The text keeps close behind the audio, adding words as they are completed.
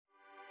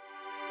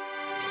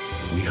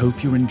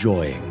hope you're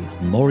enjoying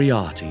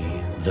Moriarty,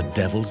 The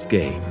Devil's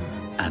Game,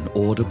 an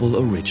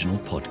Audible original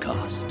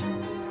podcast.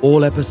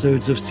 All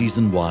episodes of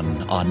Season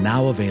 1 are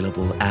now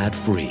available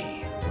ad-free,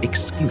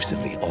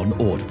 exclusively on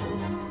Audible.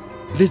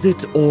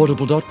 Visit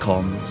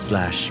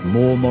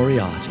audible.com/more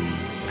Moriarty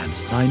and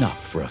sign up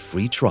for a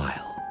free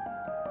trial.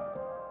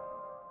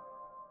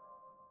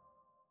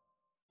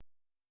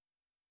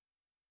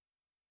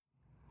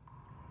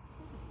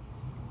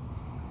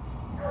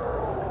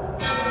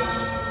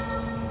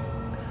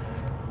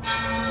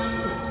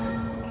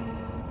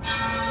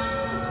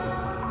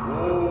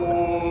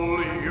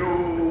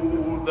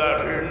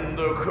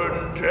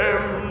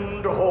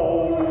 Condemned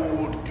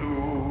hold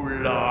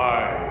to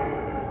lie.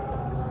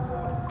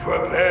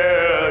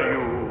 Prepare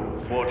you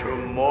for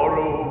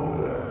tomorrow.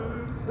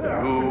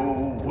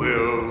 You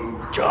will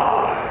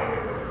die.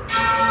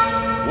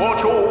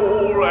 Watch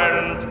all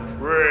and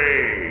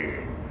pray.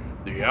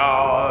 The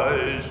hour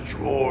is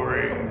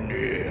drawing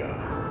near,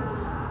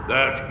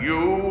 that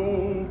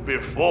you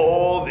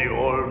before the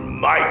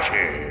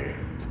Almighty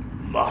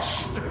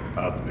must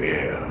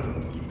appear.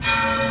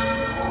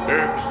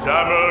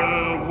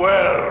 Examine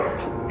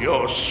well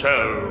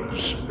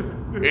yourselves,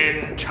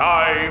 in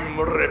time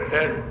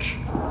repent,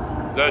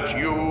 that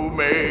you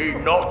may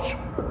not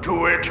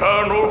to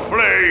eternal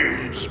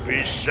flames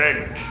be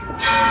sent.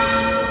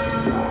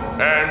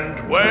 And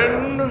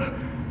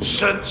when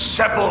St.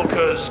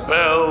 Sepulchre's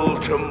bell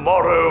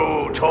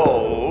tomorrow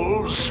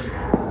tolls,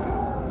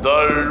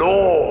 the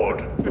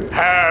Lord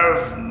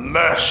have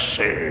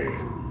mercy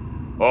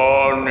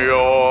on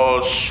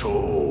your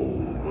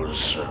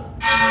souls.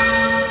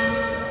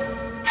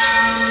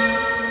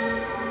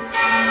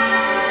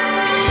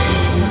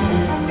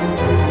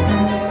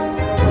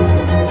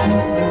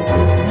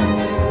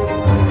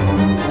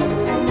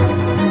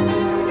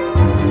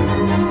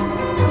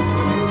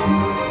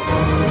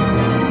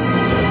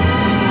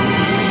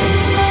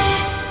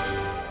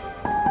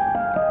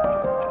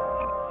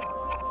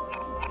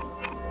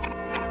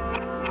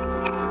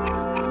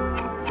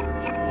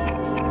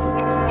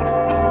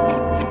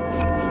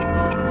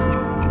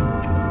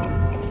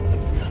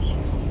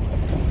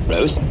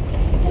 Rose?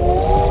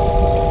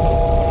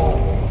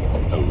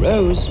 Oh,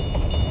 Rose?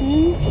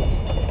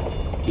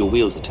 Your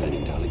wheels are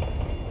turning, darling.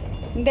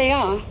 They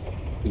are?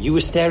 You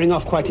were staring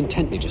off quite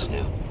intently just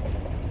now.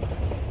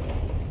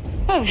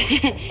 Oh,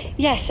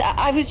 yes,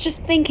 I was just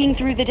thinking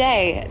through the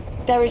day.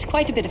 There is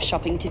quite a bit of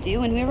shopping to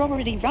do, and we're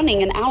already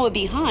running an hour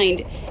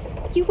behind.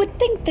 You would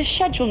think the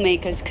schedule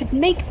makers could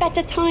make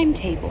better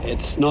timetables.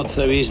 It's not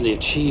so easily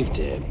achieved,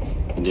 dear.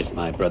 And if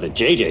my brother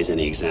JJ's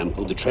any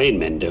example, the train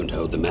men don't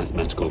hold the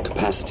mathematical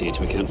capacity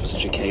to account for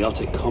such a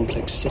chaotic,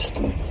 complex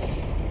system.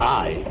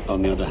 I,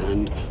 on the other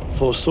hand,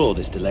 foresaw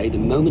this delay the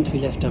moment we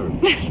left Durham.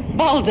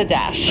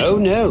 Balderdash. Oh,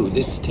 no,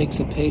 this takes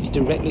a page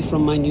directly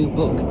from my new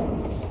book.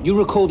 You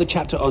recall the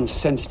chapter on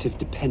sensitive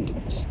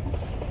dependence.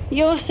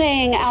 You're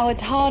saying our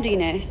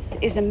tardiness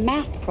is a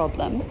math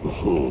problem?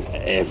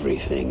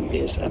 Everything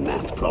is a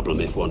math problem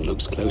if one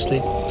looks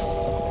closely.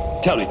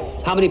 Tell me,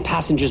 how many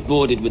passengers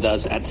boarded with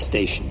us at the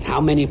station? How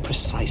many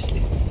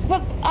precisely?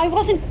 Well, I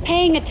wasn't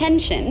paying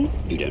attention.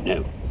 You don't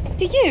know.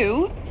 Do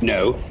you?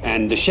 No,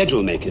 and the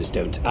schedule makers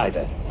don't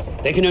either.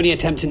 They can only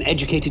attempt an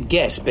educated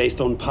guess based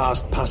on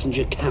past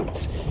passenger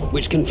counts,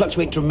 which can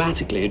fluctuate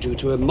dramatically due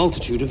to a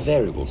multitude of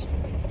variables.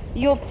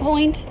 Your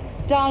point,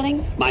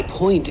 darling? My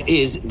point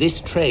is,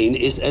 this train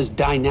is as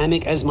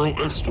dynamic as my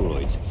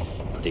asteroids.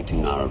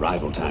 Predicting our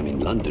arrival time in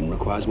London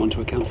requires one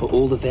to account for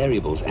all the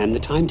variables, and the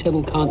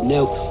timetable can't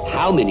know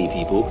how many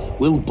people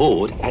will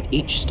board at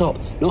each stop,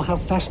 nor how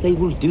fast they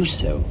will do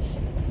so.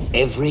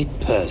 Every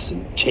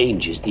person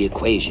changes the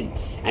equation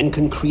and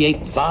can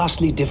create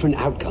vastly different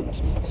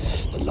outcomes.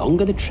 The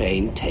longer the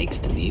train takes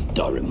to leave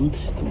Durham,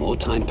 the more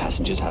time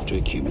passengers have to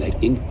accumulate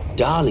in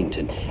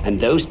Darlington, and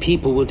those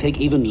people will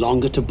take even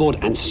longer to board,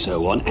 and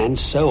so on,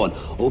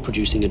 all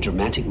producing a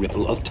dramatic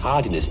ripple of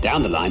tardiness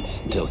down the line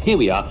until here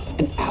we are,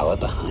 an hour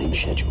behind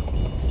schedule.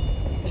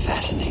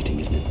 Fascinating,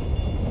 isn't it?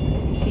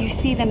 You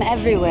see them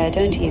everywhere,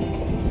 don't you?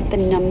 The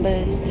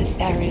numbers, the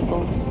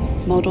variables,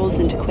 models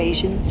and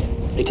equations.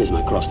 It is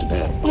my cross to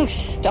bear. Oh,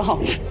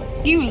 stop.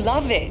 You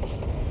love it.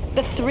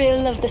 The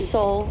thrill of the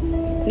soul,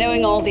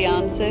 knowing all the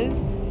answers.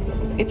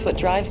 It's what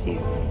drives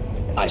you.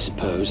 I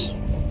suppose.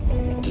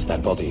 Does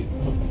that bother you?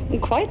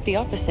 Quite the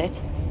opposite.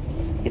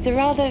 It's a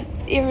rather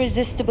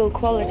irresistible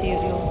quality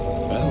of yours.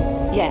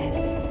 Oh. Yes.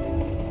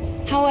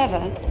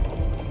 However,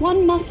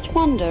 one must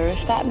wonder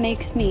if that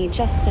makes me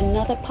just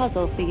another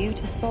puzzle for you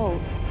to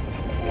solve.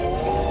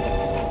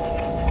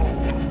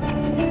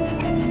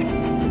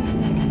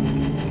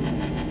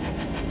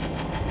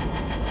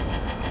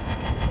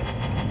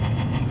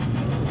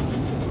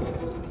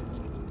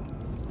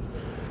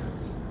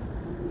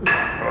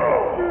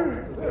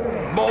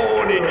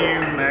 Morning, you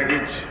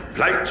maggots.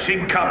 Plates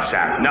and cups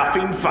out.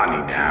 Nothing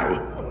funny now.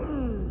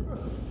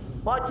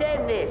 What's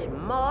in this,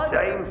 mud?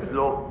 Same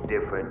look,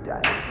 different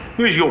day.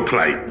 Where's your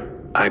plate?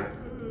 I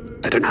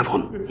don't have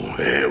one.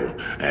 Well,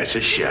 that's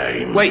a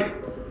shame. Wait,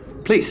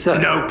 please, sir.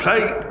 No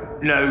plate,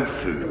 no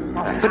food.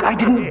 But I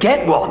didn't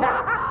get one.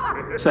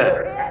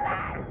 Sir.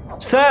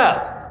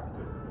 Sir!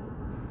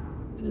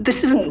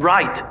 This isn't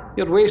right.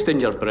 You're wasting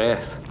your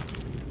breath.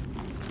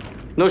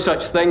 No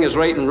such thing as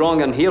right and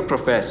wrong in here,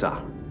 Professor.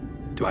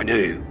 Do I know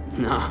you?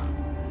 Nah,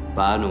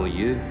 but I know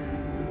you.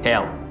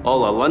 Hell,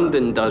 all of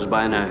London does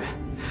by now.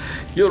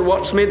 Your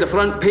works made the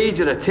front page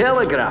of the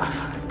Telegraph.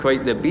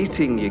 Quite the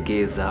beating you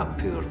gave that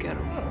poor girl.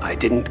 I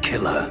didn't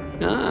kill her.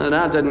 And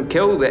I didn't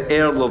kill the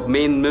Earl of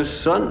Maynmouth's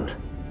son.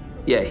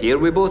 Yet here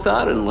we both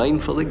are in line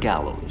for the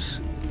gallows.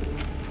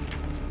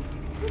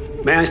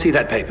 May I see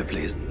that paper,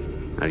 please?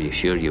 Are you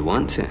sure you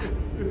want to?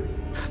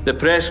 The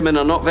pressmen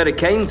are not very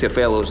kind to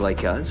fellows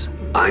like us.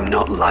 I'm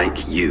not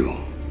like you.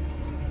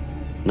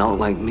 Not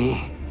like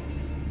me.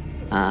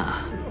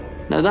 Ah,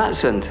 now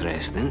that's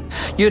interesting.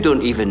 You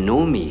don't even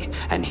know me,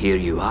 and here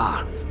you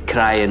are,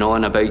 crying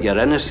on about your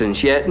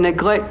innocence, yet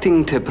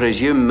neglecting to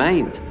presume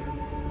mine.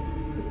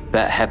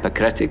 Bit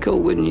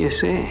hypocritical, wouldn't you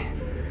say?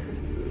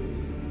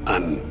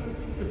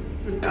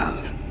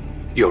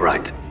 You're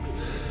right.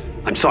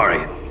 I'm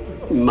sorry.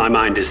 My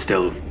mind is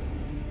still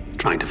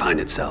trying to find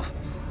itself.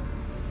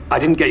 I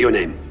didn't get your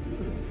name.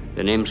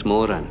 The name's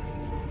Moran.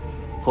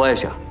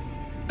 Pleasure.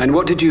 And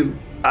what did you...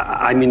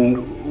 I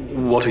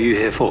mean, what are you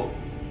here for?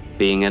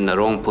 Being in the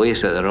wrong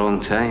place at the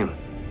wrong time.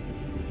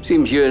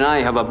 Seems you and I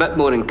have a bit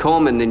more in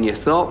common than you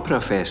thought,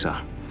 Professor.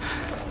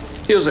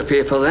 Here's the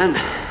paper then.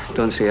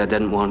 Don't say I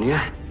didn't warn you.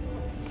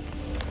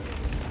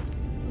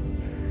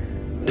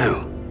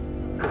 No.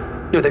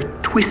 No,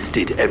 they've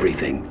twisted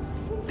everything.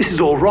 This is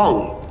all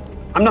wrong.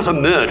 I'm not a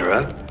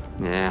murderer.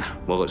 Yeah,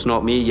 well, it's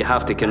not me you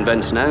have to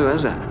convince now,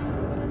 is it?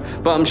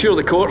 But I'm sure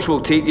the courts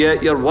will take you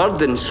at your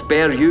word and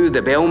spare you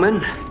the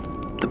bellman.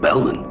 The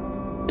bellman?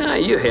 Ah,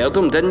 you heard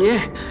him, didn't you?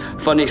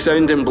 Funny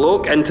sounding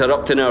bloke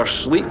interrupting our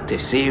sleep to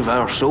save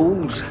our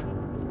souls.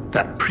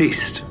 That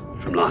priest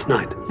from last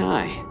night?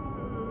 Aye.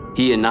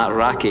 He and that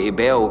rackety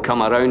bell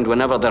come around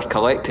whenever they're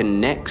collecting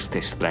necks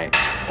to stretch.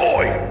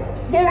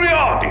 Oi!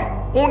 Moriarty!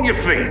 On your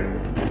feet!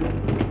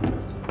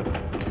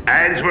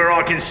 Hands where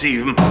I can see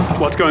them.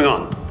 What's going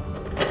on?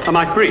 Am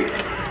I free?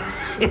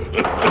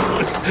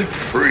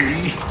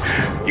 Free?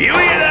 You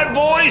hear that,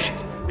 boys?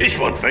 This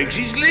one thinks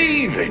he's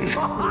leaving.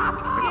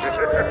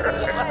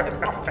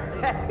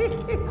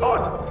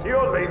 God,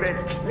 you're leaving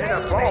in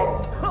a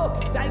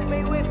fog. Take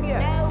me with you.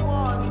 No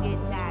one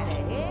gets out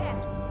of here.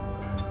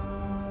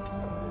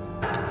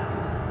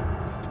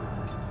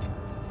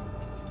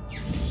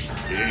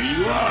 Here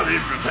you are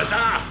then,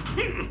 Professor.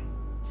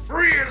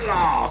 Free at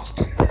last.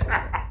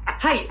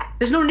 Hey,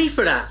 there's no need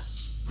for that.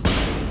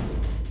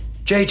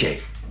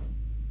 JJ.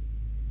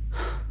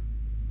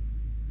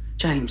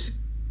 James,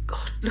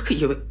 God, look at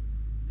you. Are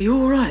you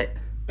all right?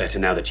 Better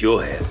now that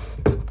you're here.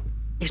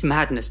 It's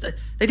madness. They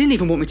didn't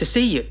even want me to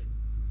see you.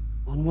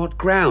 On what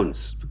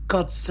grounds? For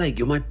God's sake,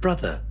 you're my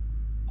brother.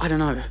 I don't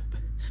know,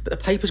 but the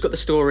paper's got the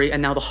story,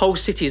 and now the whole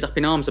city is up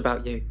in arms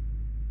about you.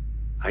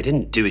 I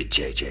didn't do it,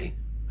 JJ.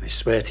 I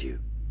swear to you.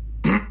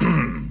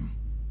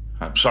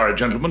 I'm sorry,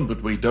 gentlemen,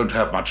 but we don't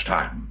have much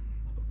time.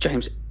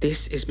 James,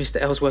 this is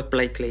Mr. Ellsworth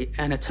Blakely,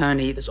 an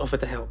attorney that's offered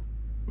to help.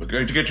 We're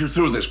going to get you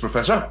through this,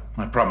 Professor.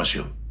 I promise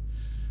you.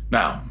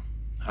 Now,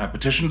 I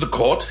petitioned the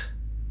court,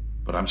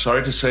 but I'm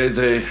sorry to say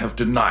they have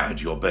denied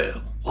your bail.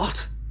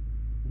 What?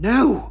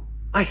 No!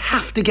 I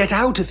have to get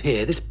out of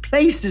here. This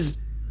place is...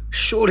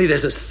 Surely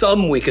there's a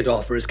sum we could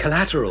offer as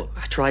collateral.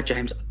 I tried,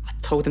 James. I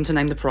told them to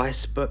name the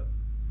price, but,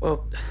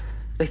 well,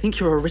 they think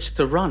you're a risk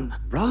to run.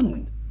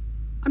 Run?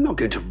 I'm not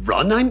going to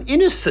run. I'm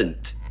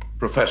innocent.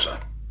 Professor,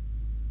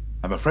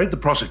 I'm afraid the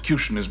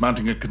prosecution is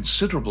mounting a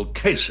considerable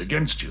case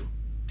against you.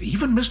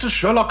 Even Mr.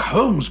 Sherlock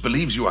Holmes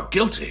believes you are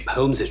guilty.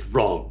 Holmes is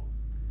wrong.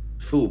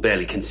 Fool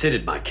barely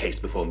considered my case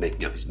before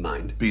making up his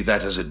mind. Be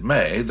that as it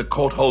may, the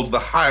court holds the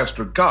highest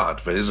regard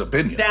for his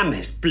opinion. Damn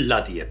his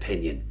bloody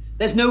opinion.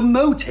 There's no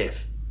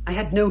motive. I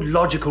had no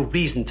logical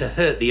reason to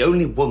hurt the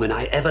only woman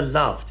I ever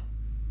loved.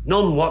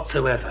 None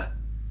whatsoever.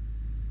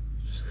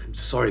 I'm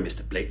sorry,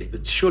 Mr. Blakely,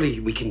 but surely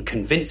we can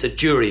convince a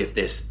jury of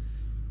this.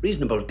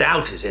 Reasonable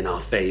doubt is in our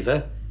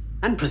favour,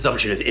 and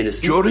presumption of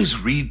innocence. Juries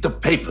read the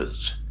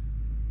papers.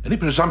 Any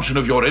presumption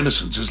of your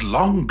innocence is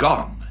long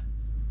gone.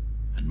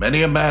 And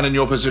many a man in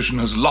your position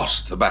has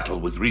lost the battle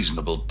with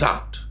reasonable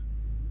doubt.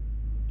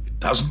 It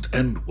doesn't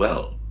end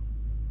well.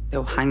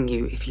 They'll hang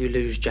you if you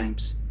lose,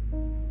 James.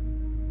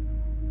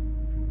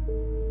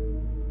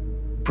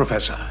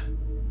 Professor,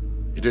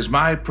 it is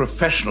my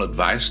professional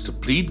advice to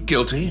plead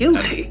guilty.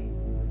 Guilty?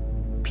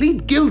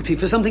 Plead guilty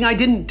for something I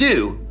didn't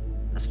do?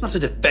 That's not a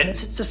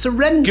defense, it's a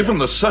surrender. Given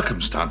the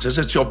circumstances,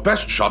 it's your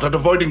best shot at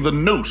avoiding the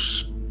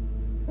noose.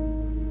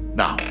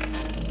 Now,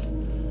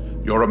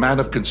 you're a man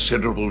of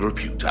considerable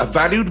repute, a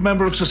valued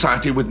member of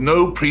society with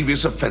no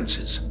previous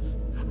offenses.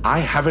 I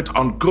have it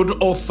on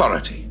good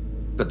authority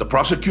that the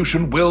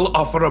prosecution will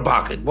offer a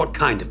bargain. What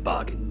kind of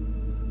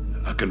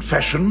bargain? A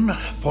confession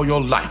for your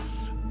life.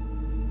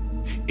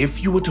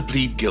 If you were to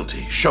plead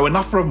guilty, show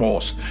enough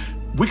remorse,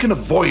 we can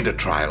avoid a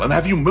trial and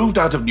have you moved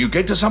out of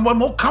Newgate to somewhere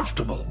more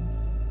comfortable.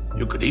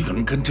 You could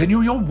even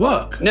continue your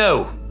work.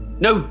 No.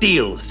 No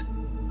deals.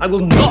 I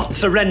will not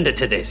surrender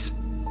to this.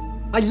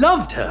 I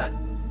loved her.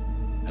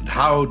 And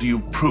how do you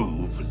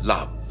prove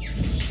love?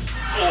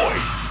 Boy,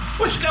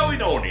 what's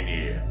going on in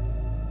here?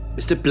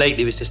 Mr.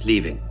 Blakely was just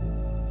leaving.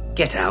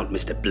 Get out,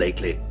 Mr.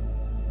 Blakely.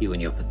 You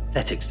and your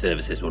pathetic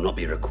services will not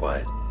be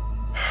required.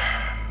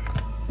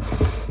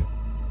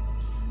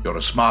 You're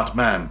a smart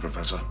man,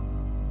 Professor.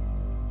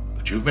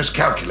 But you've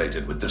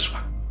miscalculated with this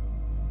one.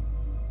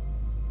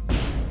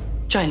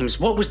 James,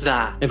 what was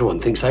that? Everyone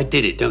thinks I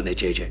did it, don't they,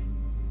 JJ?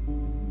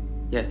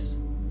 Yes.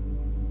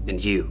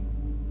 And you?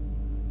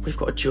 We've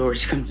got a jury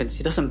to convince.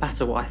 It doesn't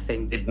matter what I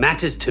think. It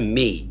matters to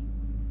me.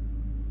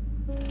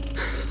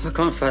 I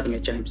can't fathom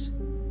it, James.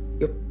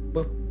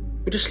 Well,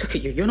 just look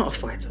at you. You're not a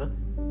fighter.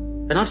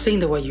 And I've seen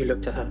the way you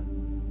looked at her.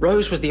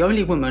 Rose was the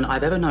only woman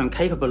I've ever known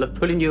capable of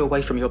pulling you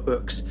away from your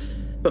books.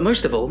 But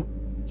most of all,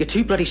 you're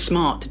too bloody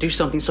smart to do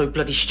something so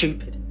bloody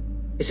stupid.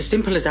 It's as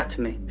simple as that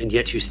to me. And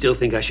yet you still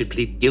think I should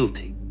plead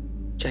guilty?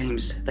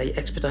 James, they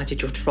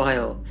expedited your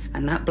trial,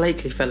 and that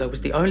Blakely fellow was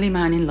the only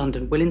man in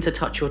London willing to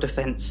touch your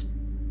defence.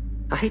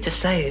 I hate to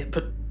say it,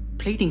 but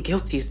pleading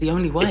guilty is the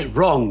only way. It's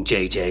wrong,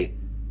 JJ.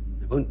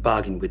 I won't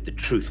bargain with the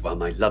truth while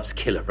my love's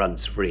killer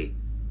runs free.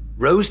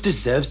 Rose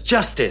deserves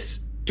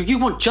justice. Do you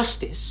want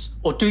justice,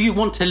 or do you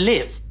want to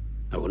live?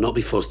 I will not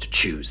be forced to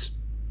choose.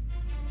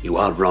 You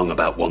are wrong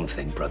about one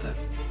thing, brother.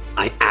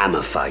 I am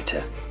a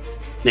fighter.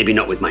 Maybe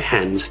not with my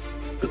hands,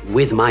 but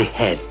with my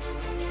head.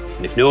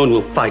 And if no one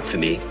will fight for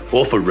me,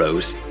 or for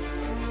Rose,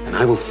 then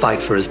I will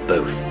fight for us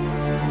both.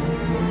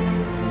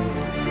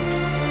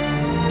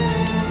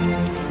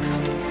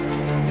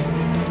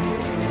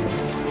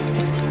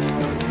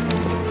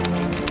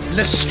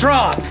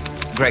 Lestrade!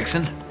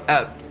 Gregson,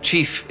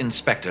 Chief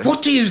Inspector.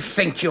 What do you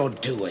think you're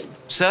doing?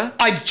 Sir?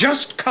 I've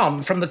just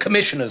come from the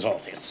Commissioner's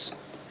office.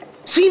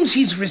 Seems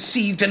he's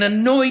received an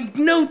annoyed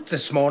note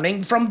this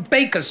morning from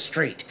Baker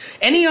Street.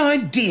 Any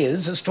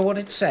ideas as to what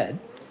it said?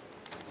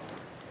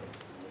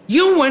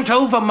 You went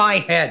over my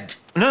head.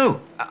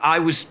 No, I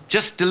was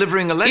just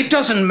delivering a letter. It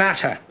doesn't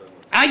matter.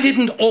 I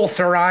didn't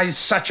authorize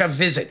such a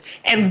visit.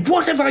 And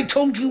what have I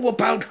told you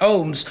about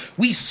Holmes?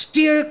 We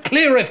steer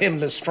clear of him,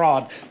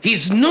 Lestrade.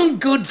 He's no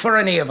good for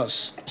any of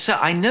us. Sir,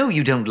 I know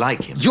you don't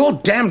like him. You're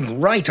damn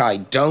right I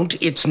don't.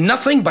 It's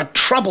nothing but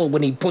trouble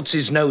when he puts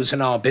his nose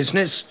in our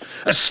business.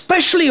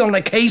 Especially on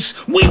a case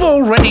we've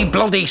already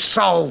bloody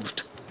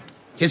solved.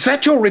 Is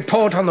that your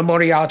report on the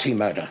Moriarty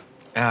murder?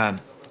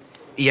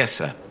 Yes,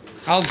 sir.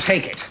 I'll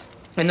take it.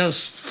 And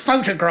those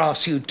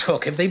photographs you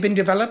took, have they been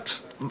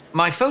developed?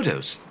 My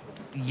photos?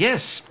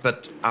 Yes,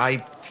 but I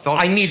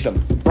thought... I need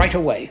them, right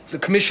away. The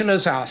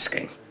Commissioner's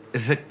asking.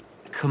 The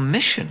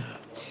Commissioner?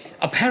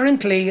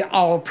 Apparently,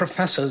 our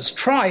professor's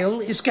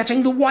trial is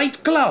getting the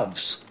white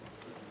gloves.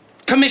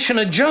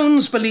 Commissioner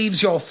Jones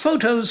believes your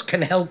photos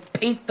can help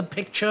paint the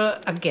picture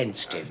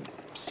against him.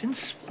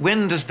 Since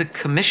when does the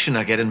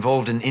Commissioner get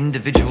involved in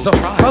individual The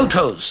trials?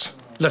 photos,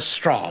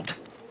 Lestrade.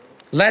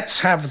 Let's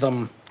have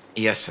them.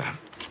 Yes, sir.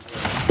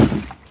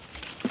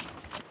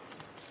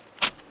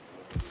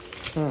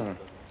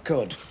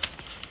 Good.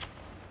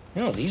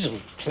 Oh, these will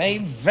play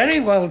very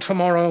well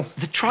tomorrow.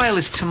 The trial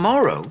is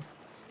tomorrow?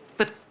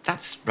 But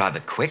that's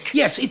rather quick.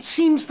 Yes, it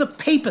seems the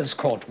papers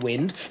caught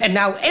wind, and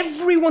now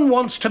everyone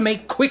wants to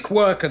make quick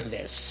work of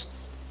this.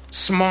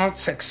 Smart,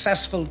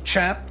 successful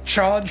chap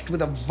charged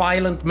with a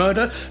violent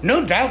murder.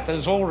 No doubt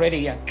there's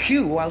already a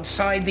queue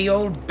outside the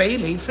Old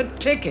Bailey for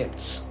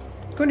tickets.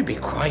 It's going to be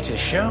quite a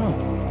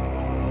show.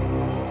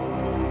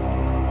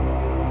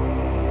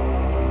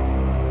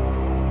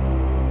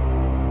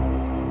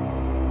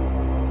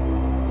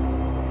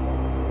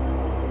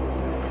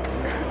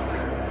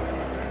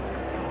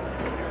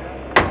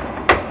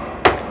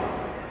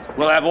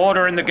 We'll have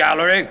order in the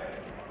gallery.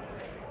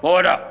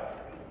 Order.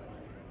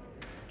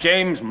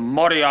 James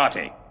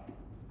Moriarty,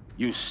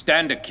 you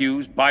stand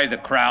accused by the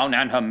Crown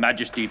and Her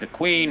Majesty the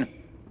Queen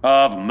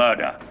of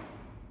murder,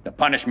 the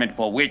punishment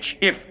for which,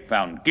 if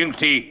found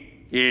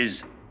guilty,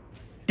 is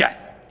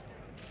death.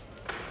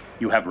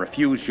 You have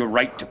refused your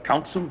right to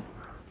counsel?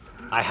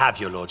 I have,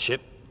 your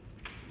lordship.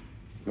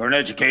 You're an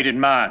educated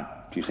man.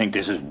 Do you think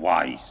this is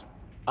wise?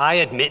 I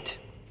admit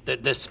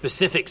that the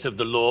specifics of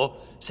the law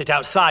sit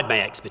outside my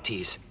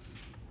expertise.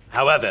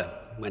 However,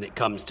 when it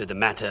comes to the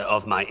matter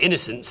of my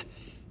innocence,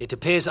 it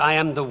appears I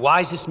am the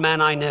wisest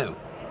man I know.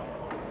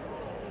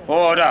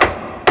 Order!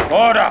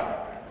 Order!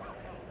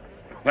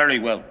 Very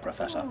well,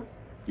 Professor.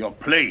 Your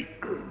plea.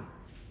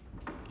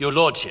 Your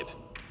lordship,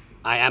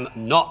 I am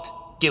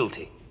not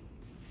guilty.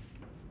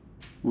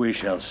 We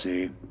shall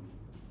see.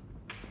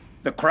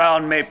 The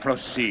Crown may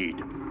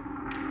proceed.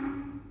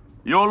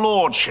 Your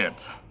lordship,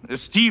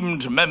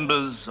 esteemed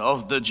members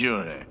of the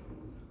jury,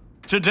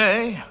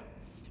 today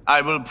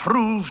I will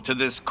prove to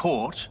this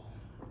court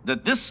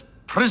that this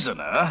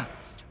prisoner,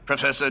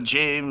 Professor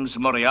James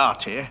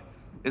Moriarty,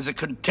 is a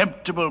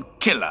contemptible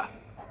killer,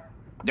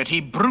 that he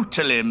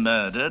brutally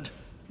murdered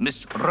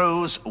Miss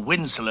Rose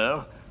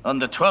Winslow on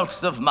the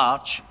 12th of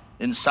March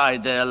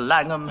inside their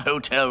Langham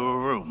Hotel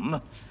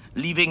room,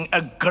 leaving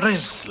a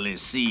grisly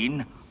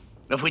scene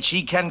of which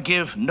he can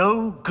give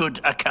no good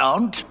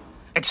account,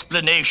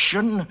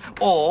 explanation,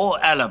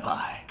 or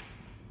alibi.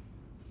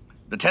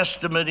 The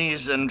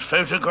testimonies and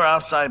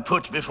photographs I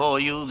put before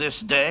you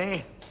this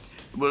day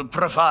will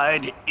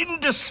provide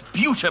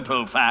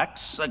indisputable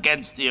facts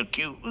against the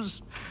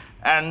accused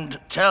and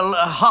tell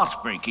a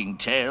heartbreaking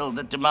tale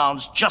that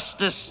demands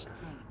justice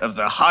of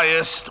the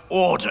highest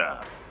order.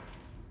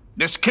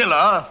 This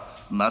killer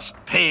must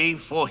pay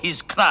for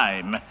his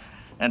crime,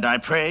 and I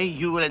pray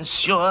you will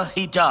ensure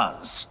he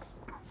does.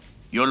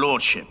 Your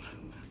Lordship,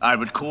 I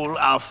would call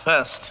our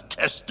first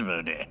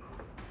testimony.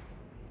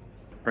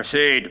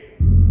 Proceed.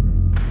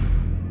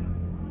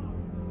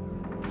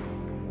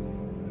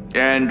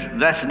 And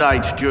that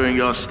night during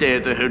your stay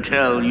at the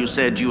hotel, you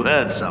said you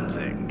heard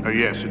something. Oh,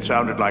 yes, it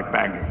sounded like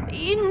banging.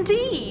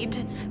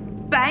 Indeed.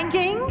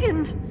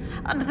 Banging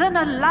and then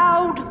a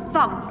loud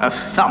thump. A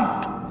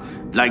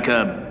thump? Like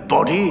a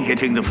body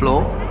hitting the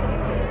floor?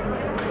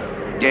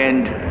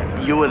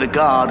 And you were the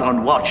guard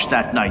on watch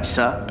that night,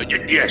 sir?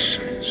 Yes,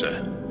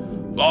 sir.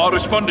 I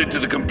responded to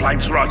the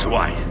complaints right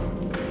away.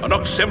 I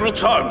knocked several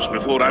times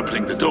before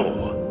opening the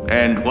door.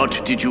 And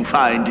what did you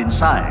find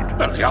inside?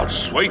 Well, the old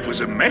suite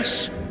was a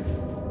mess.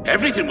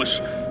 Everything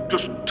was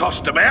just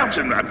tossed about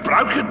and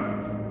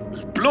broken.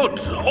 There's blood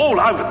all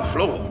over the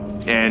floor.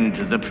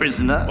 And the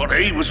prisoner? Well,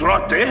 he was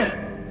right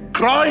there,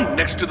 crying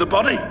next to the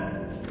body.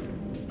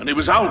 And he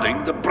was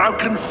holding the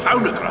broken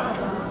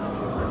phonograph.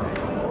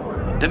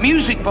 The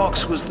music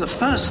box was the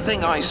first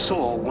thing I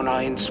saw when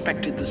I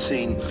inspected the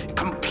scene.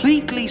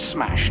 Completely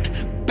smashed,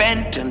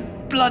 bent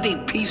and bloody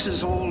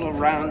pieces all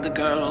around the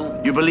girl.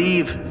 You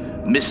believe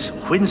Miss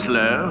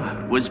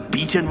Winslow was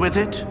beaten with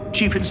it,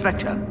 Chief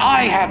Inspector?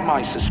 I had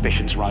my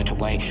suspicions right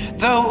away,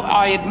 though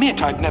I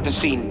admit I'd never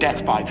seen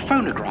death by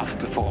phonograph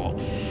before.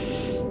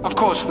 Of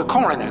course, the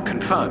coroner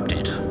confirmed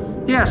it.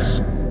 Yes.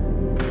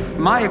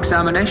 My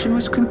examination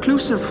was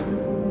conclusive.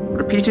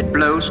 Repeated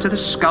blows to the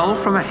skull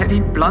from a heavy,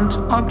 blunt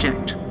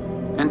object.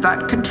 And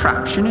that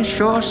contraption is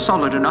sure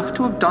solid enough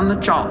to have done the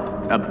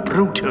job. A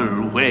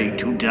brutal way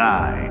to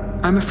die.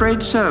 I'm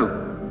afraid so.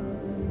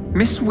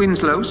 Miss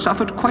Winslow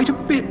suffered quite a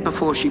bit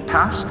before she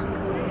passed.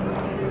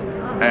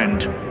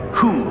 And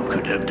who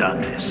could have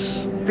done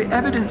this? The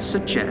evidence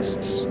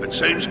suggests... It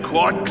seems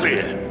quite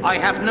clear. I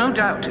have no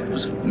doubt it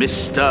was...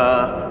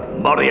 Mr.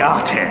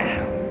 Moriarty.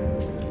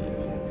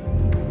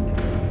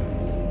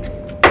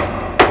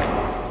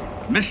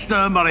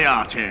 Mr.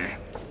 Moriarty,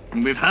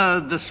 we've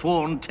heard the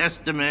sworn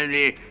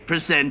testimony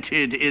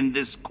presented in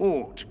this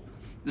court,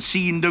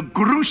 seen the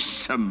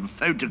gruesome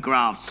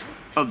photographs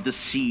of the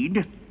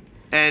scene,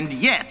 and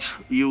yet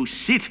you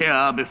sit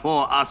here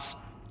before us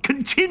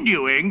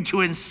continuing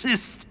to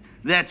insist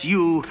that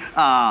you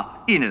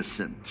are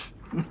innocent.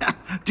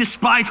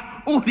 Despite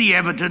all the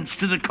evidence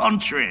to the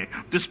contrary,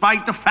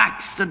 despite the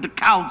facts and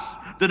accounts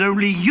that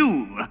only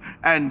you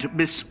and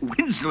Miss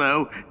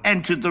Winslow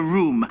entered the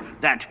room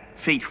that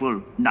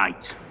fateful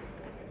night.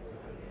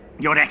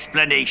 Your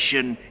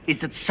explanation is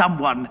that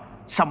someone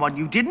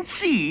you didn't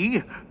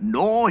see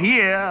nor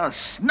hear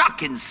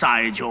snuck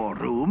inside your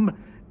room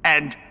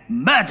and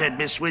murdered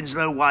Miss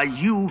Winslow while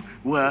you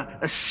were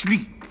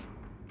asleep.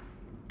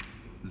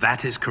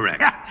 That is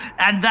correct.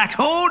 And that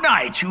whole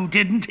night you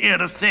didn't hear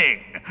a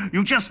thing.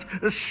 You just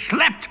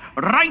slept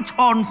right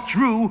on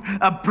through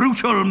a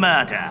brutal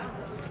murder.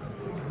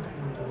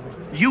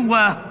 You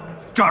were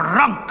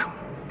drunk,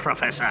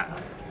 Professor.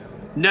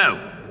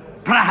 No.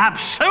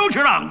 Perhaps so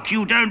drunk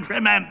you don't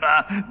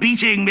remember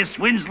beating Miss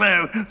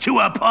Winslow to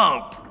a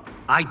pulp.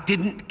 I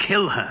didn't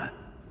kill her.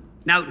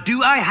 Now,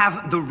 do I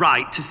have the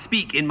right to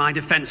speak in my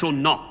defense or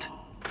not?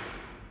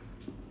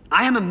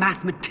 I am a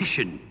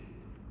mathematician.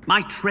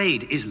 My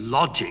trade is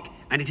logic,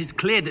 and it is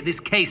clear that this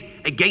case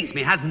against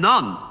me has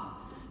none.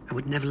 I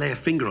would never lay a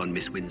finger on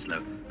Miss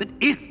Winslow. But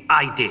if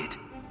I did,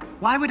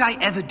 why would I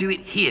ever do it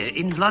here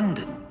in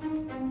London?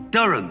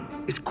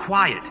 Durham is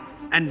quiet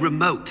and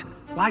remote.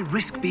 Why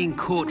risk being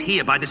caught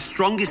here by the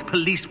strongest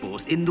police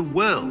force in the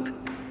world?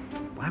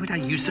 Why would I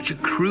use such a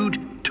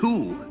crude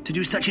tool to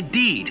do such a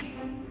deed?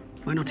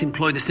 Why not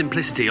employ the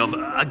simplicity of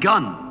a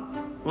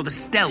gun or the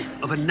stealth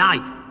of a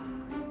knife?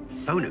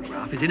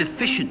 Phonograph is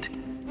inefficient,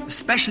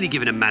 especially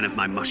given a man of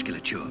my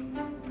musculature.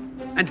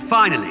 And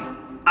finally,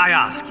 I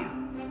ask you,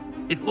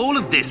 if all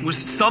of this was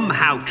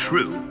somehow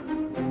true,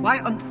 why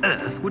on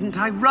earth wouldn't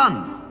I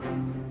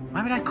run?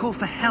 Why would I call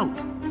for help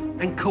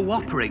and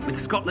cooperate with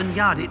Scotland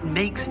Yard? It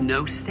makes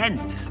no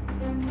sense.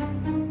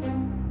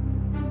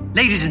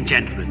 Ladies and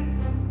gentlemen,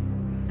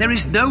 there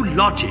is no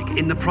logic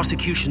in the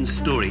prosecution's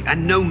story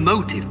and no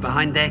motive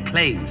behind their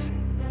claims.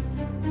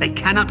 They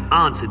cannot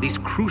answer these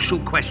crucial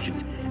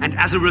questions and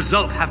as a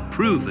result have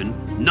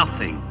proven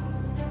nothing.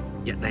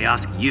 Yet they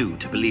ask you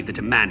to believe that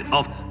a man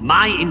of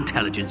my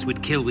intelligence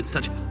would kill with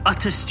such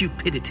utter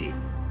stupidity.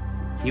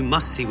 You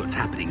must see what's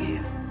happening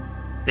here.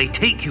 They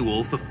take you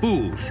all for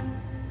fools.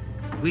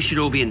 We should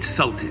all be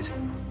insulted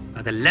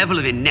by the level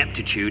of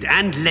ineptitude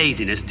and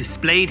laziness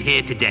displayed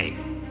here today.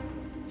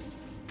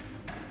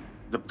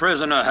 The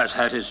prisoner has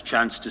had his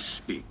chance to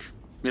speak.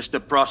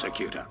 Mr.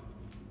 Prosecutor,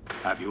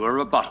 have you a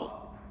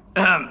rebuttal?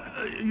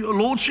 Your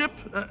Lordship,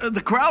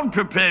 the Crown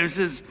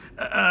proposes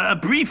a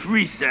brief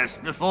recess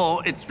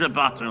before its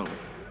rebuttal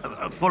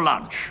for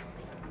lunch.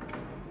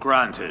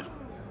 Granted.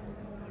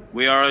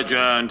 We are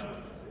adjourned.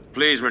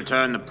 Please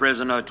return the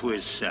prisoner to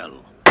his cell.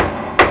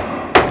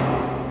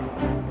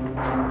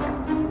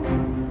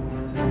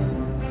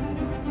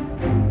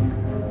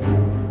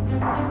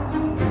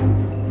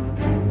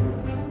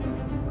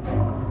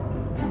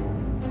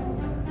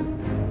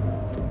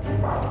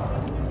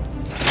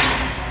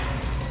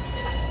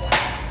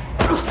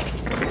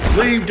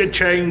 Leave the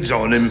chains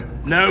on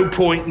him. No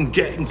point in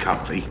getting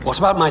comfy. What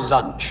about my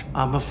lunch?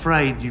 I'm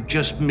afraid you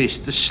just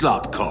missed the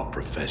slop cart,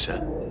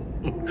 Professor.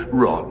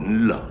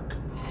 Rotten luck.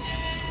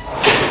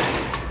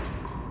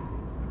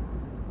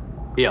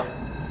 Here,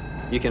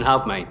 you can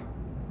have mine.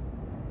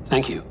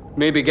 Thank you.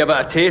 Maybe give it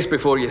a taste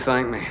before you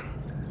thank me.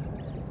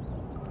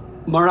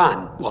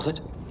 Moran, was it?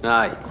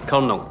 Aye,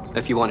 Colonel,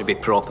 if you want to be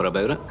proper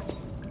about it.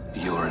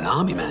 You're an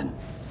army man.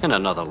 In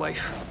another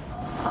life.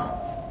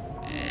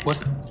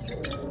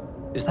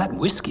 Is that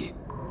whiskey?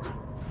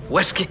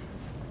 Whiskey?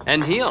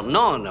 In here?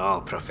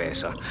 No,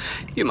 Professor.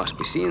 You must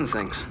be seeing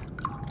things.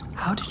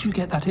 How did you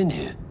get that in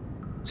here?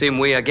 Same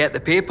way I get the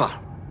paper.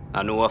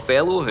 I know a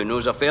fellow who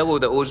knows a fellow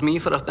that owes me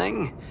for a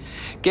thing.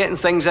 Getting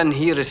things in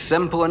here is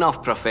simple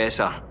enough,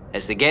 Professor.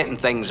 It's the getting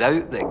things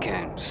out that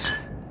counts.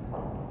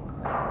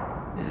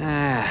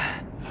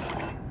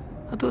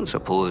 I don't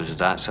suppose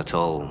that's at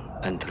all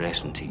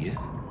interesting to you.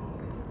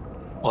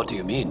 What do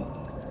you mean?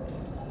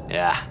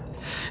 Yeah.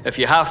 If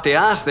you have to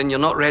ask, then you're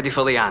not ready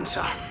for the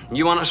answer.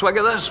 You want a swig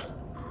of this?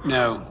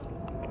 No.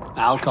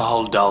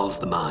 Alcohol dulls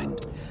the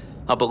mind.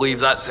 I believe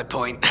that's the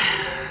point.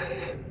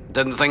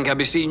 Didn't think I'd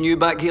be seeing you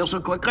back here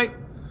so quickly.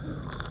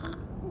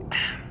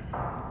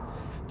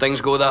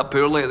 Things go that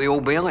poorly at the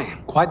Old Bailey.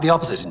 Quite the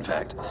opposite, in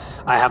fact.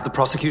 I have the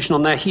prosecution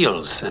on their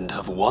heels and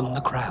have won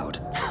the crowd.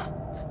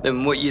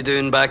 Then what you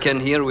doing back in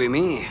here with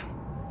me?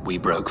 We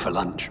broke for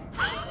lunch.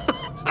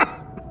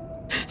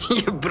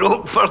 You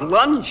broke for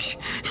lunch?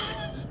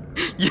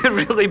 You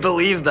really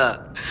believe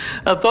that?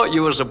 I thought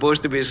you were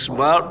supposed to be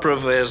smart,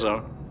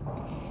 Professor.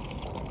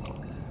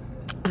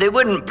 They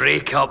wouldn't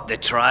break up the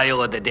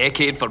trial of the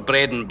decade for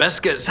bread and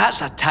biscuits.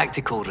 That's a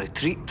tactical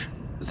retreat.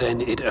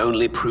 Then it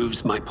only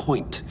proves my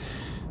point.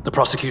 The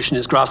prosecution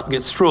is grasping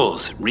at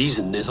straws.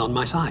 Reason is on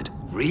my side.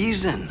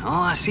 Reason? Oh,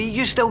 I see.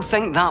 You still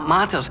think that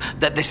matters,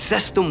 that the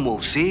system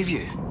will save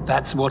you.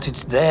 That's what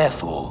it's there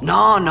for.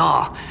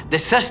 No. The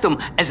system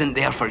isn't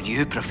there for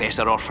you,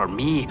 Professor, or for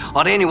me,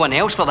 or anyone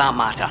else for that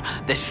matter.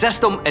 The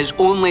system is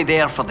only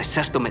there for the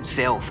system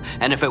itself.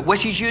 And if it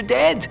wishes you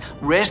dead,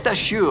 rest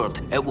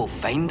assured it will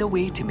find a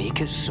way to make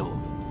it so.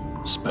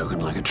 Spoken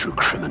like a true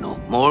criminal.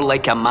 More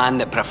like a man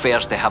that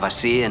prefers to have a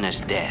say in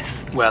his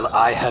death. Well,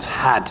 I have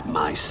had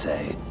my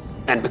say.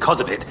 And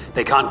because of it,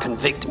 they can't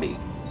convict me.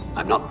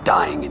 I'm not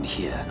dying in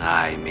here.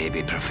 Aye,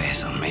 maybe,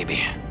 Professor,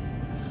 maybe.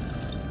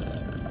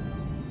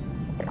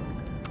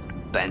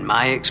 But in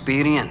my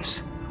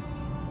experience,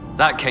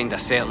 that kind of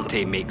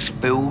certainty makes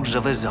fools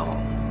of us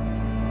all.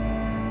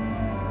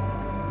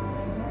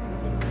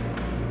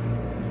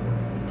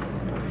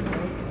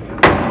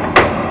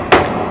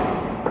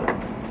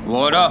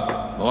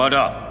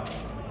 Order.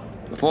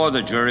 Before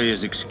the jury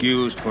is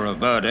excused for a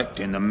verdict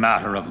in the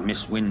matter of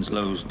Miss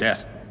Winslow's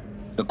death,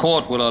 the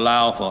court will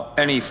allow for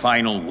any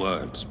final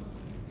words.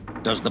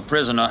 Does the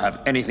prisoner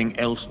have anything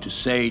else to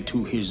say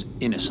to his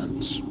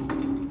innocence?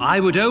 I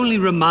would only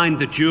remind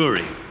the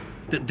jury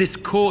that this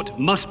court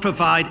must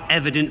provide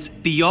evidence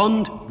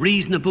beyond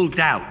reasonable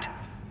doubt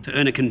to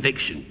earn a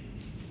conviction,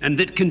 and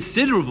that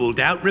considerable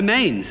doubt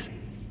remains.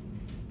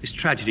 This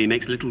tragedy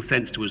makes little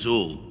sense to us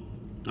all,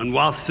 and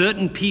while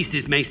certain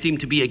pieces may seem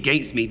to be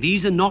against me,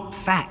 these are not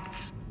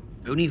facts,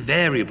 only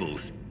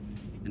variables,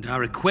 and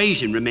our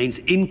equation remains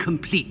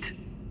incomplete.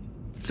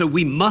 So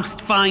we must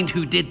find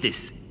who did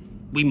this.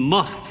 We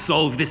must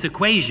solve this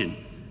equation.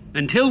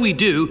 Until we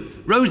do,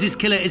 Rose's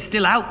killer is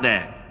still out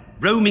there,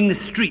 roaming the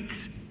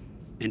streets.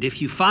 And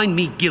if you find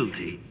me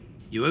guilty,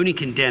 you only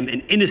condemn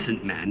an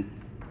innocent man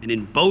and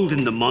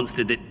embolden the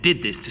monster that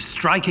did this to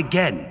strike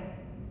again.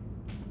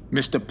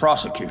 Mr.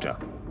 Prosecutor.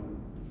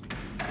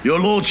 Your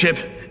Lordship,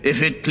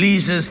 if it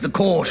pleases the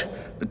court,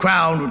 the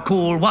Crown would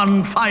call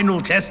one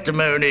final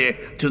testimony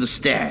to the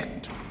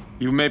stand.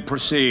 You may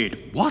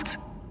proceed. What?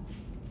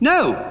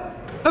 No!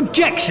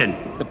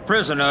 Objection! The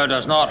prisoner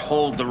does not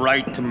hold the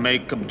right to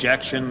make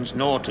objections,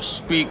 nor to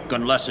speak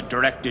unless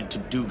directed to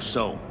do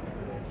so.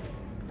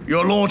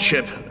 Your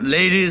Lordship,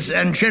 ladies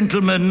and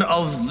gentlemen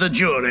of the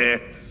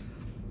jury,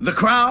 the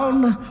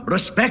Crown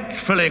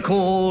respectfully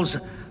calls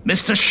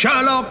Mr.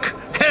 Sherlock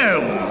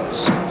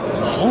Holmes.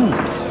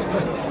 Holmes?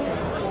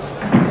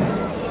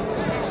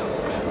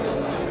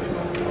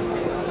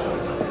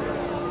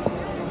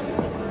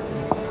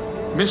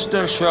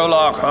 Mr.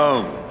 Sherlock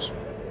Holmes,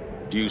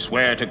 do you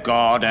swear to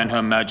God and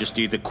Her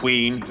Majesty the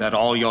Queen that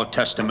all your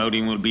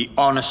testimony will be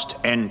honest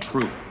and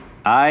true?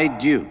 I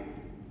do.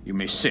 You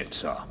may sit,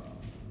 sir.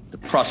 The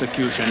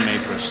prosecution may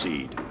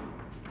proceed.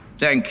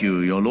 Thank you,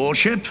 Your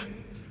Lordship.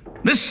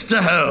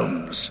 Mr.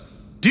 Holmes,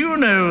 Do you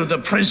know the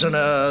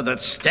prisoner that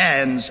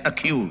stands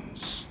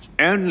accused?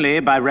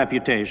 Only by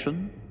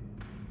reputation.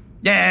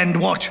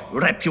 And what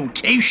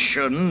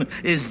reputation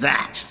is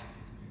that?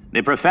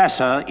 The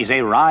Professor is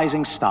a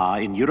rising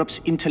star in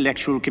Europe's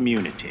intellectual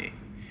community.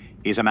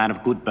 He's a man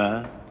of good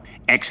birth,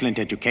 excellent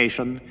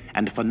education,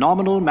 and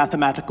phenomenal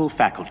mathematical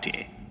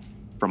faculty.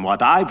 From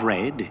what I've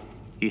read,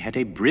 he had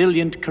a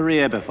brilliant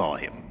career before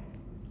him.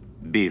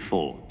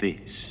 Before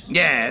this.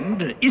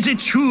 And is it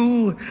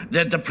true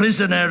that the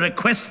prisoner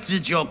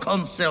requested your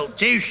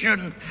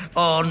consultation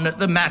on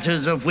the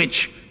matters of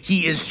which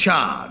he is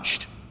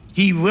charged?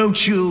 He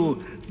wrote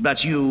you,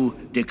 but you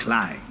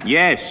declined.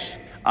 Yes,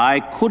 I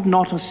could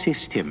not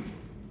assist him,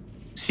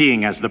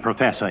 seeing as the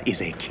Professor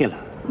is a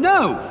killer.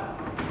 No!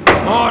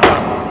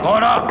 Order!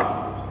 Order!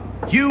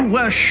 You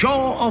were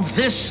sure of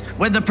this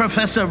when the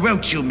Professor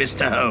wrote you,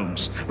 Mr.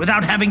 Holmes,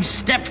 without having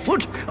stepped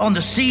foot on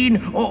the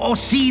scene or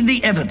seen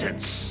the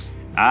evidence.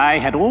 I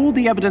had all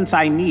the evidence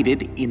I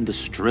needed in the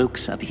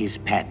strokes of his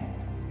pen.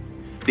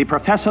 The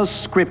Professor's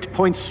script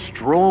points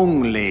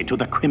strongly to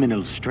the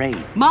criminal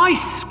strain. My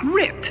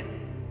script?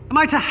 Am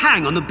I to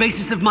hang on the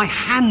basis of my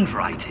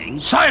handwriting?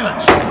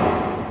 Silence!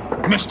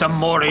 Mr.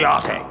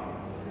 Moriarty!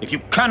 If you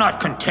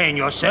cannot contain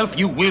yourself,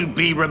 you will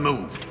be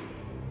removed.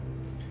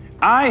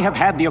 I have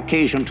had the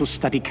occasion to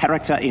study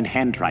character in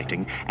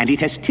handwriting, and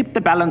it has tipped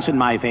the balance in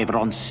my favor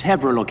on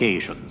several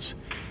occasions.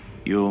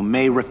 You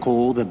may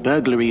recall the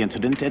burglary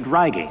incident at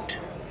Reigate.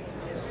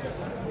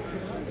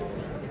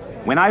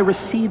 When I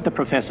received the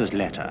Professor's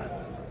letter,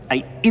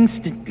 I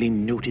instantly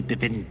noted the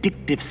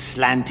vindictive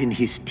slant in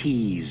his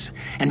T's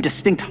and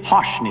distinct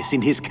harshness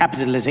in his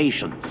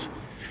capitalizations.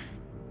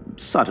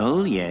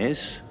 Subtle,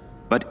 yes,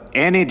 but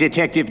any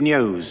detective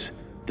knows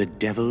the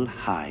devil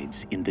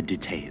hides in the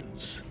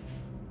details.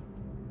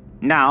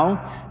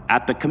 Now,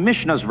 at the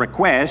Commissioner's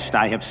request,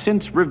 I have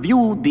since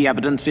reviewed the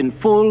evidence in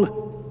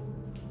full,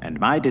 and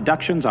my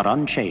deductions are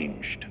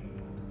unchanged.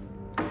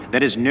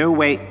 There is no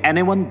way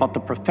anyone but the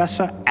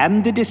Professor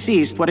and the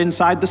deceased were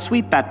inside the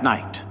suite that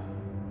night.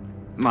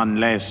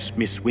 Unless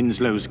Miss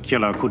Winslow's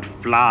killer could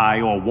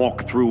fly or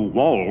walk through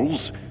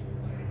walls.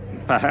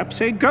 Perhaps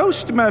a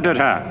ghost murdered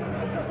her.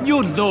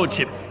 Your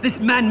Lordship, this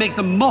man makes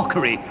a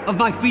mockery of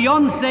my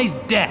fiancé's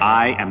death.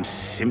 I am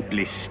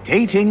simply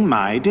stating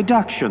my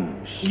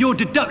deductions. Your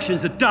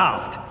deductions are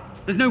daft.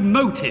 There's no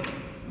motive.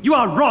 You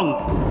are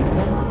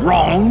wrong.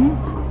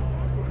 Wrong?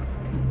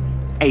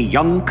 A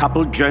young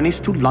couple journeys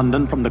to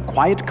London from the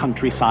quiet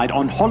countryside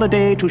on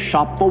holiday to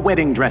shop for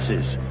wedding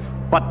dresses.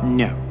 But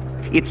no,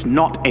 it's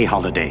not a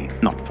holiday,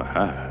 not for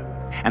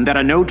her. And there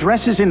are no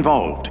dresses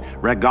involved,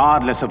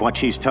 regardless of what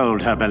she's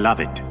told her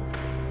beloved.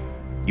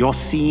 Your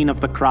scene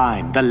of the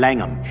crime, the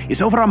Langham,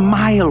 is over a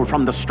mile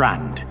from the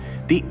Strand,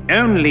 the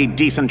only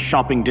decent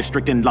shopping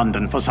district in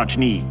London for such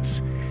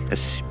needs,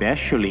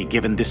 especially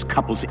given this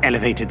couple's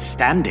elevated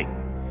standing.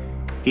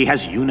 He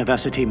has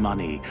university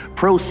money,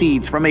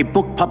 proceeds from a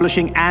book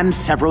publishing and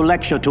several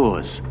lecture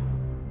tours.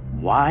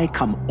 Why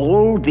come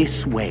all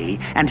this way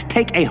and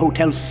take a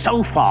hotel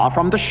so far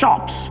from the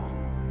shops?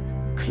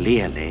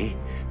 Clearly,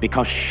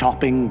 because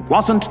shopping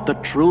wasn't the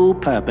true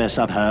purpose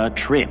of her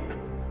trip.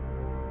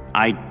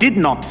 I did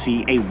not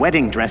see a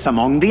wedding dress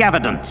among the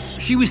evidence.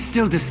 She was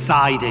still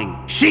deciding.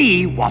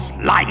 She was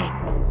lying.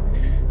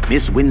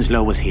 Miss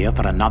Winslow was here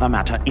for another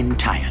matter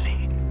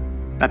entirely.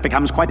 That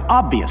becomes quite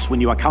obvious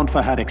when you account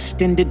for her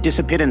extended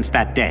disappearance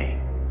that day.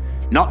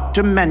 Not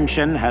to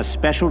mention her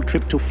special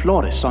trip to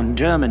Flores on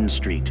Jermyn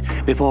Street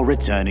before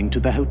returning to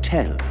the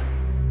hotel.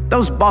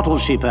 Those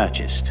bottles she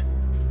purchased.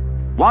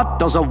 What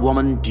does a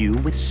woman do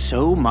with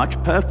so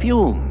much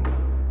perfume?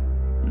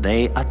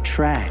 They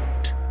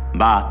attract,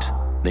 but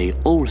they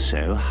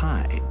also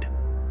hide.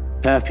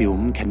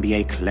 Perfume can be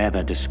a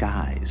clever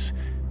disguise,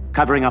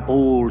 covering up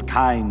all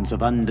kinds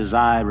of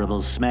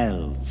undesirable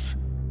smells,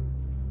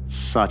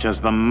 such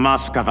as the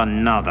musk of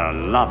another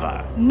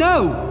lover.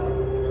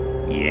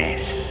 No!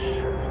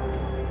 Yes.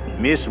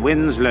 Miss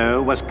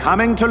Winslow was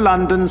coming to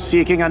London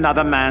seeking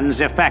another man's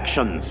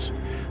affections.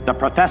 The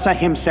Professor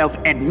himself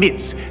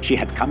admits she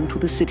had come to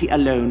the city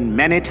alone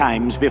many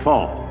times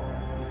before.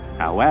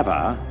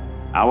 However,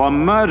 our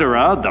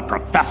murderer, the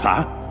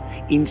Professor,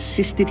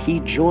 insisted he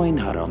join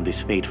her on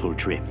this fateful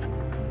trip.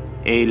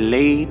 A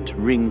late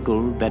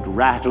wrinkle that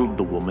rattled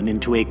the woman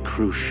into a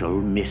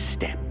crucial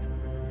misstep.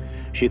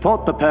 She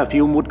thought the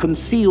perfume would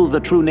conceal the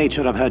true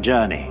nature of her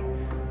journey,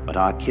 but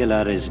our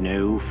killer is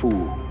no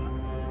fool.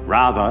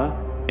 Rather,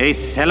 a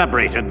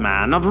celebrated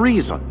man of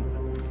reason.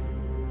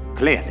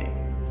 Clearly,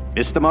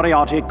 Mr.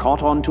 Moriarty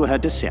caught on to her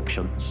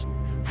deceptions,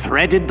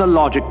 threaded the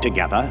logic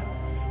together,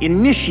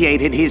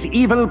 initiated his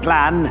evil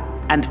plan,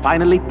 and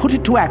finally put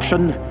it to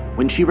action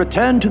when she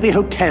returned to the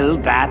hotel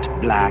that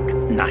black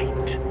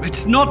night.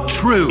 It's not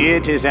true.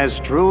 It is as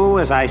true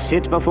as I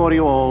sit before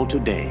you all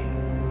today.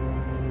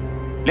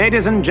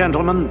 Ladies and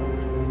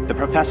gentlemen, the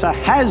Professor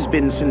has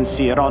been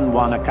sincere on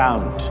one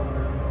account.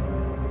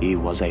 He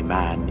was a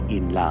man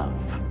in love.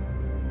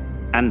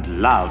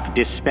 And love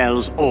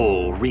dispels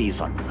all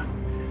reason.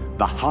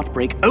 the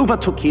heartbreak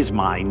overtook his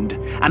mind,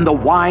 and the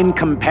wine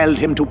compelled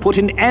him to put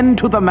an end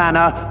to the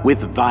manor with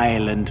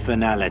violent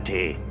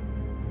finality.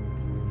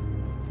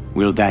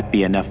 Will that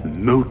be enough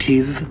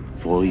motive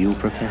for you,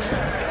 Professor?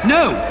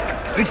 No,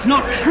 it's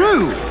not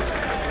true.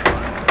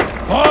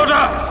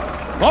 Order!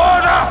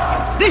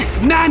 Order! This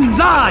man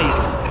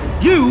lies.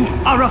 You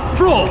are a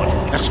fraud.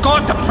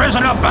 Escort the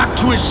prisoner back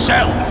to his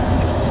cell.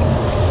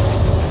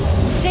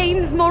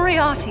 James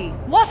Moriarty,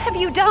 what have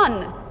you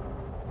done?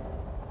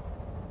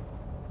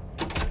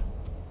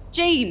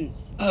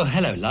 James. Oh,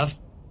 hello, love.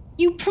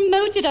 You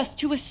promoted us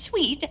to a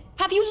suite.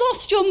 Have you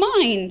lost your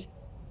mind?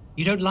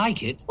 You don't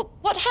like it?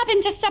 What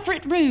happened to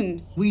separate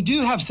rooms? We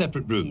do have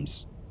separate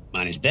rooms.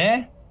 Mine is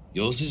there,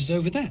 yours is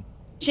over there.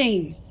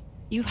 James,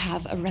 you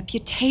have a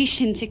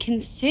reputation to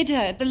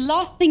consider. The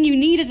last thing you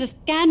need is a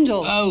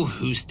scandal. Oh,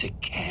 who's to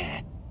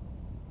care?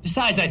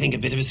 Besides, I think a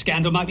bit of a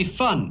scandal might be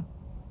fun.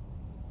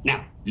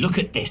 Now, look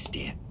at this,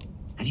 dear.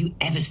 Have you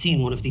ever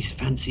seen one of these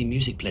fancy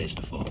music players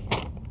before?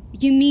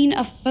 You mean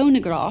a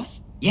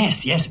phonograph?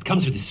 Yes, it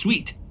comes with a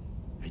suite.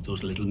 I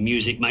thought a little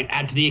music might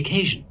add to the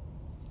occasion.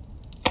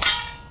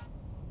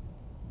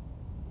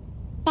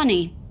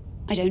 Funny,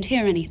 I don't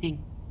hear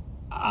anything.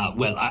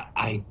 Well,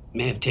 I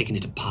may have taken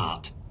it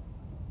apart.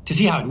 To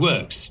see how it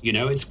works, you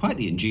know, it's quite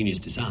the ingenious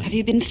design. Have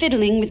you been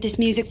fiddling with this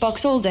music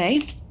box all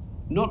day?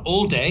 Not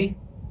all day.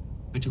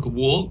 I took a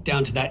walk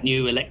down to that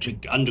new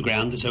electric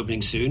underground that's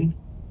opening soon.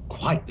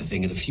 Quite the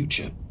thing of the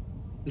future.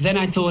 Then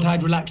I thought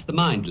I'd relax the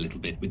mind a little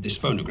bit with this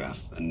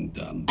phonograph,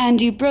 and And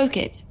you broke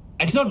it?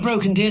 It's not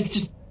broken, dear, it's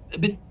just a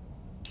bit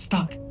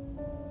stuck.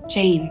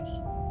 James,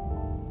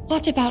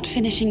 what about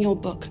finishing your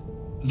book?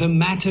 The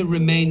matter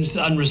remains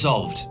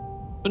unresolved.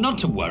 But not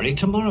to worry,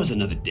 tomorrow's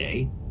another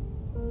day.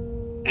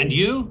 And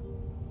you?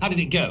 How did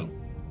it go?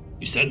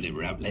 You certainly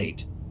were out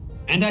late.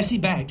 And I see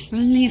bags.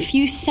 Only a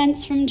few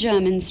cents from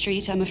Jermyn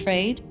Street, I'm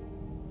afraid.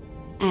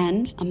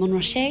 And a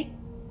Montrachet.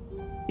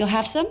 You'll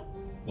have some?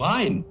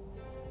 Wine?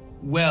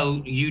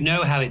 Well, you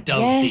know how it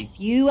does Yes,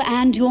 you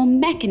and your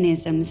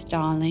mechanisms,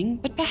 darling.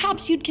 But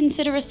perhaps you'd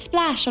consider a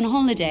splash on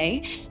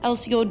holiday,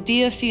 else your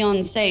dear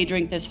fiancé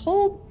drink this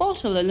whole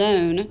bottle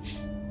alone.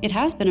 It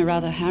has been a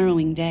rather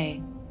harrowing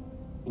day.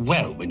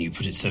 Well, when you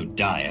put it so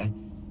dire,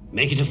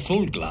 make it a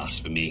full glass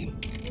for me.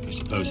 I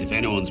suppose if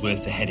anyone's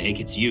worth the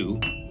headache, it's you.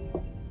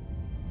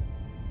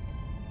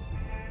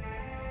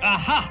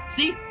 Aha!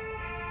 See?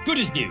 Good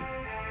as new.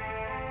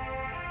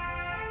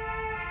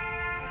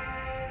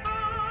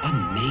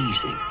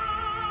 Amazing.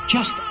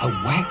 Just a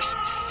wax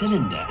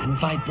cylinder and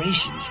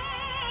vibrations.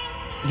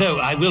 Though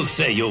I will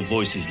say your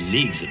voice is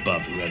leagues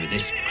above whoever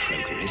this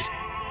croaker is.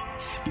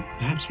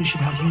 Perhaps we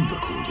should have you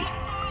recorded.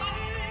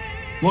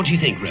 What do you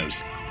think,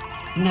 Rose?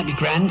 Wouldn't that be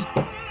grand?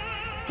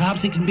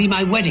 Perhaps it can be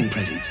my wedding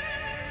present.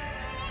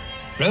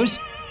 Rose?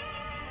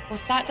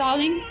 What's that,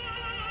 darling?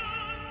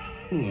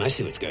 I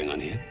see what's going on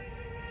here.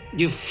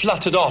 You've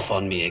fluttered off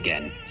on me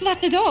again.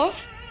 Fluttered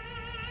off?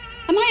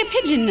 Am I a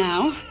pigeon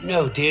now?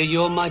 No, dear,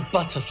 you're my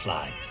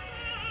butterfly.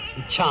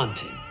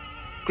 Enchanting,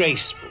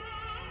 graceful,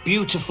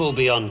 beautiful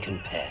beyond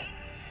compare,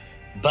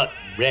 but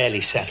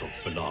rarely settled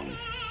for long.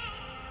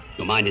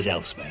 Your mind is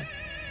elsewhere.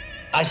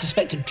 I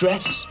suspect a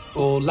dress,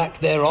 or lack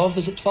thereof,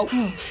 is at fault.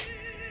 Oh,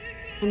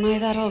 am I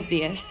that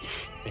obvious?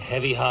 The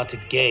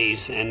heavy-hearted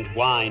gaze and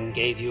wine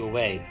gave you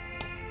away.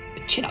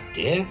 But chin up,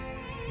 dear.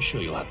 I'm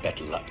sure you'll have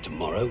better luck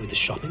tomorrow with the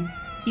shopping.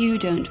 You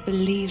don't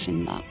believe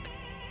in luck.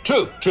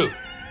 True.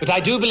 But I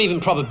do believe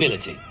in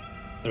probability.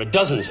 There are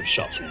dozens of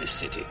shops in this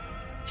city.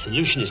 The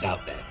solution is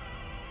out there.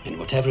 And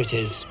whatever it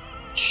is,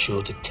 it's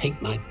sure to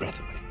take my breath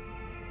away.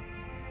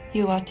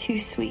 You are too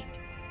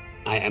sweet.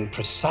 I am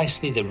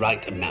precisely the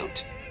right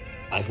amount.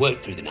 I've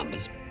worked through the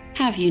numbers.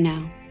 Have you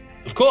now?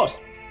 Of course.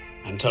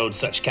 I'm told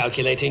such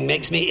calculating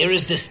makes me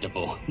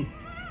irresistible.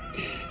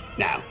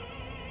 Now,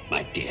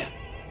 my dear,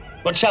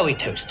 what shall we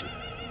toast to?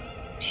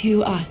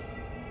 To us,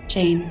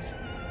 James.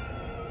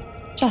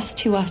 Just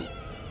to us.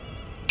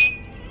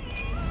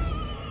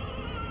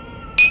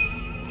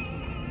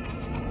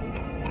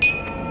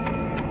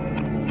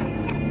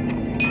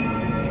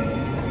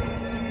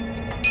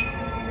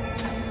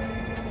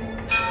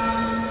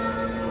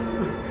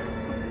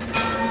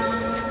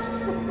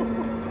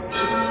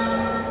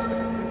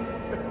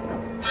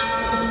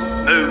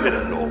 Move it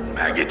along,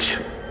 maggots.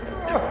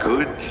 The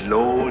good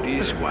Lord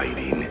is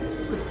waiting.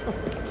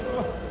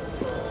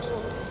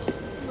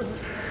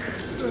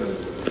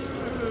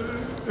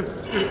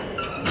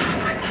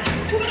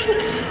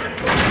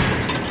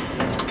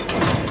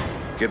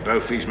 Get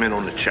both these men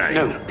on the chain.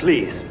 No,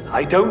 please.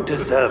 I don't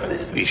deserve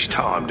this. It's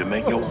time to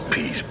make your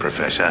peace,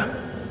 Professor.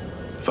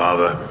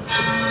 Father.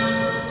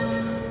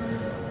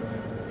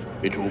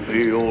 It will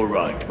be all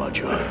right, my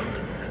child.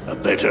 A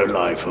better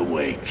life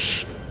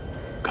awaits.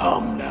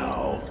 Come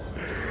now.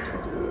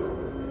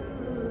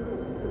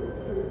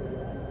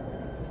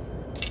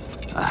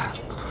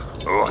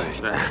 Oi,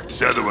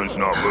 this other one's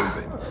not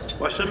moving.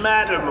 What's the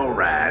matter,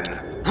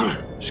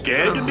 Moran?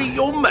 Scared to meet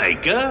your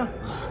maker?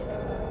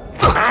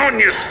 On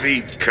your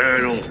feet,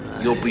 Colonel.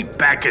 You'll be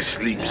back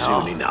asleep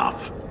soon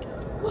enough.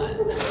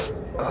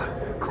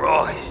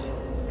 Christ.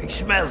 He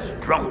smells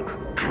drunk.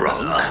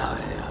 Drunk?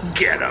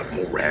 Get up,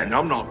 Moran.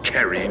 I'm not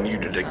carrying you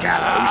to the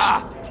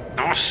gallows.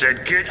 I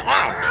said get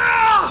up.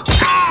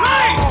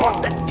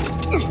 What the?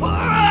 No,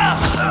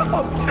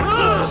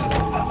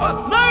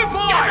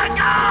 boys! Get the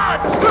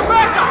guards!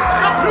 Professor!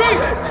 The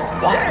priest!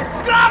 What?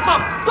 Grab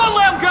him! Don't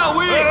let him get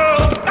away!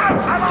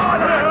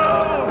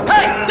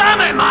 Hey,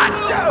 damn it, man!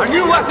 Are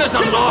you with us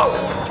or not?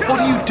 What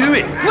are you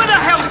doing? What the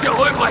hell do you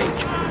look like?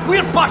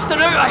 We're busting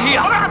out of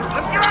here!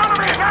 Let's get out of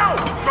here now!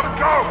 Gotta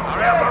go!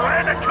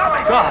 Miranda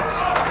coming! Guards!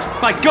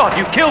 My God,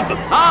 you've killed them!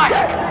 Aye!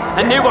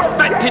 And they were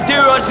fit to do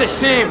us the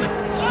same!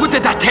 What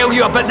did I tell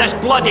you about this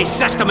bloody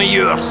system of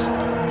yours?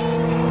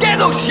 Get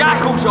those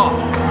shackles off!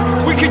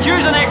 We could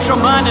use an extra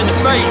man in the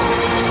fight!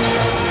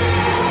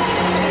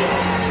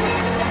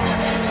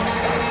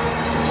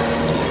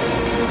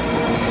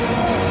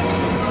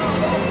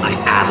 I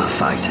am a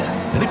fighter.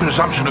 Any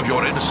presumption of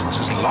your innocence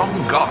is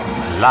long gone.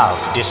 Love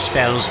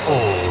dispels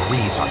all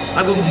reason.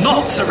 I will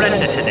not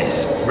surrender to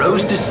this.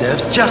 Rose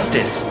deserves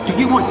justice. Do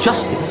you want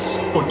justice,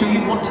 or do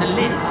you want to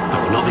live?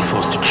 I will not be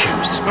forced to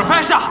choose.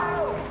 Professor!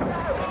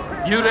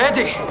 You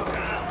ready?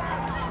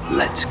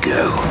 Let's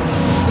go.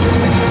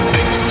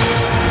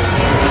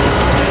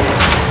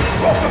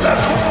 Off of that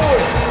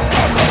horse!